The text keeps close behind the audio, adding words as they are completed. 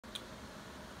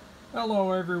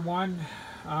Hello everyone,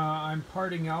 I'm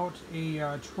parting out a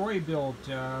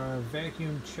Bilt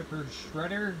vacuum chipper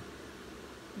shredder,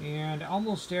 and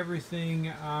almost everything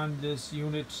on this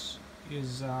unit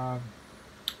is up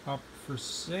for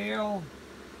sale.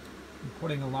 I'm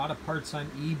putting a lot of parts on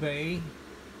eBay,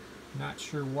 not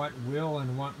sure what will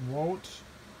and what won't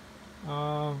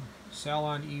sell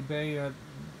on eBay.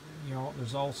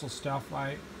 There's also stuff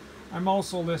I'm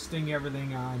also listing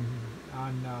everything on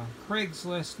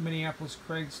Craigslist, Minneapolis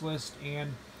Craigslist,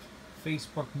 and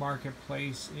Facebook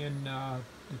Marketplace in the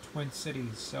Twin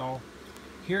Cities. So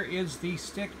here is the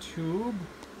stick tube.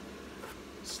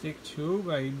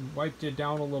 I wiped it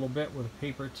down a little bit with a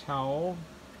paper towel.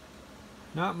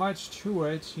 Not much to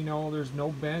it, there's no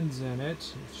bends in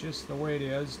it. It's just the way it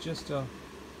is. Just a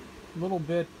little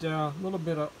bit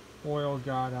of oil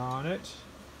got on it.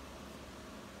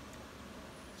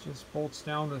 Just bolts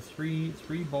down to three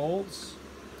bolts.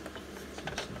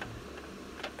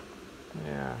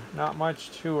 Yeah, not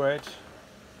much to it.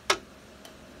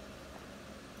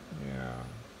 Yeah.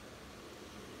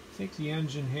 I think the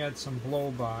engine had some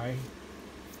blow-by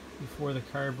before the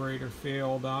carburetor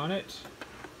failed on it.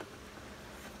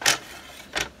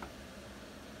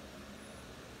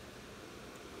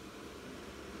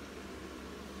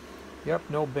 Yep,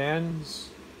 no bends,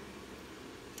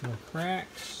 no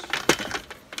cracks.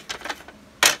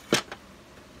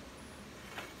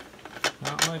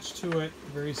 Not much to it.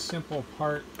 Very simple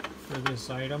part for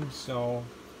this item, so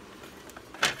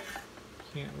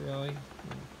can't really. A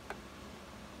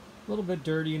little bit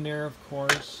dirty in there, of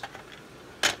course.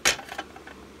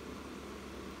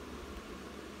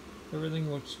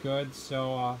 Everything looks good,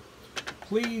 so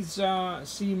please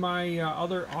see my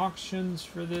other auctions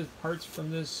for the parts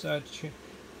from this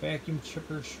vacuum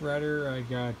chipper shredder. I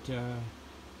got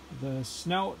the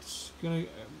snout's a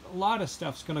lot of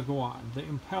stuff's gonna go on. The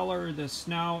impeller, the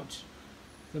snout,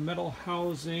 the metal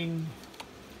housing,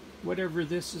 whatever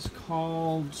this is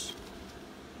called.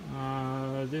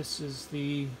 This is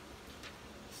the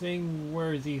thing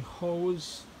where the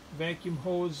vacuum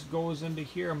hose goes into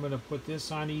here. I'm gonna put this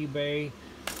on eBay.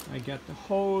 I got the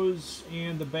hose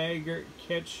and the bagger,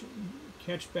 catch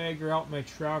bagger out my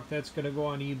truck. That's gonna go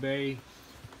on eBay.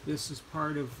 This is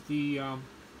part of the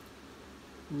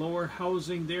lower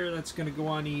housing there. That's going to go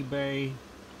on eBay.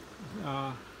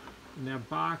 And that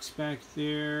box back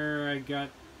there, I got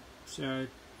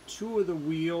two of the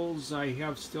wheels. I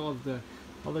still have the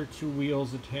other two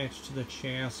wheels attached to the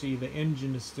chassis. The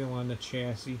engine is still on the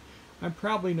chassis. I'm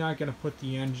probably not going to put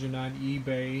the engine on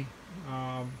eBay.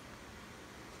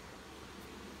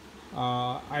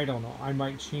 I don't know. I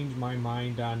might change my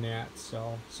mind on that.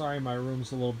 So sorry, my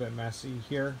room's a little bit messy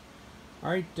here.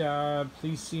 Alright,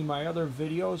 please see my other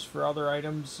videos for other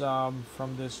items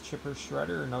from this chipper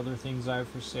shredder and other things I have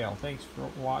for sale. Thanks for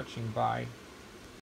watching. Bye.